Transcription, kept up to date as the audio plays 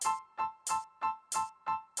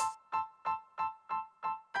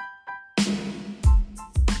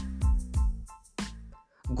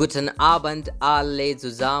Guten Abend alle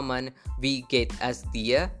zusammen. Wie geht es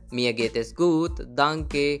dir? Mir geht es gut,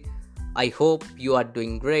 danke. I hope you are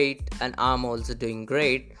doing great and I'm also doing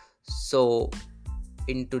great. So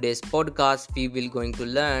in today's podcast we will going to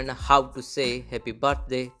learn how to say happy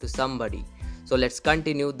birthday to somebody. So let's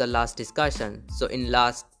continue the last discussion. So in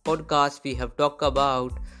last podcast we have talked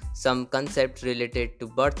about some concepts related to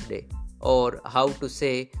birthday or how to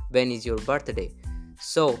say when is your birthday.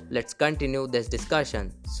 So let's continue this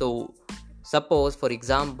discussion. So suppose for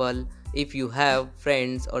example if you have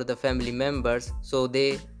friends or the family members, so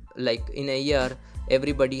they like in a year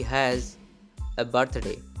everybody has a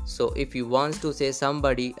birthday. So if you want to say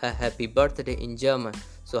somebody a happy birthday in German,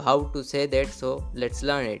 so how to say that? So let's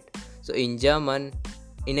learn it. So in German,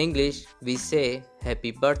 in English we say happy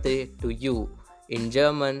birthday to you. In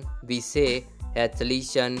German we say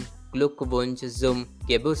herzlichen Glückwunsch zum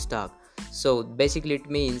Geburtstag. So basically it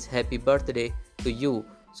means happy birthday to you.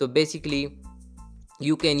 So basically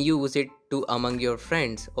you can use it to among your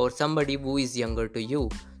friends or somebody who is younger to you.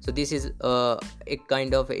 So this is a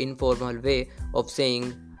kind of informal way of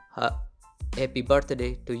saying happy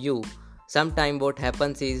birthday to you. Sometime what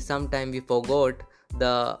happens is sometime we forgot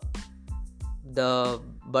the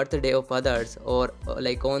birthday of others, or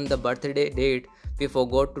like on the birthday date we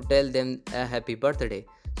forgot to tell them a happy birthday.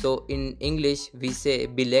 So in English we say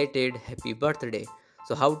belated happy birthday.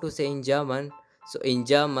 So how to say in German? So in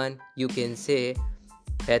German you can say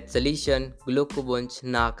herzlichen Glückwunsch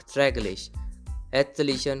nachträglich.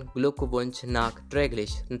 Herzlichen Glückwunsch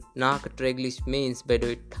nachträglich. Nachträglich means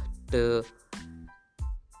the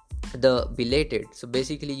belated. So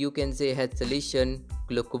basically you can say herzlichen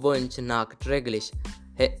Glückwunsch nachträglich,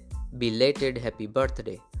 belated happy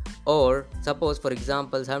birthday. Or suppose for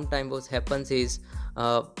example sometimes what happens is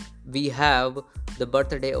we have the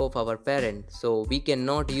birthday of our parent, so we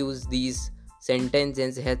cannot use these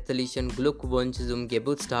sentences herzlichen Glückwunsch zum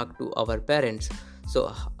Geburtstag to our parents.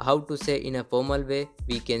 So how to say in a formal way?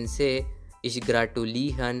 We can say ich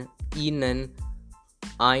gratuliere Ihnen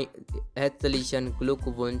herzlichen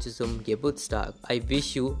Glückwunsch zum Geburtstag. I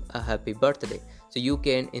wish you a happy birthday. So you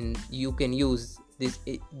can use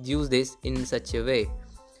this in such a way.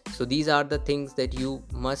 So these are the things that you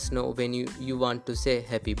must know when you want to say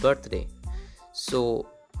happy birthday. So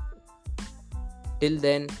till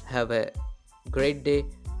then, have a great day.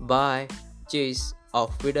 Bye. Tschüss.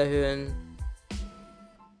 Auf Wiederhören.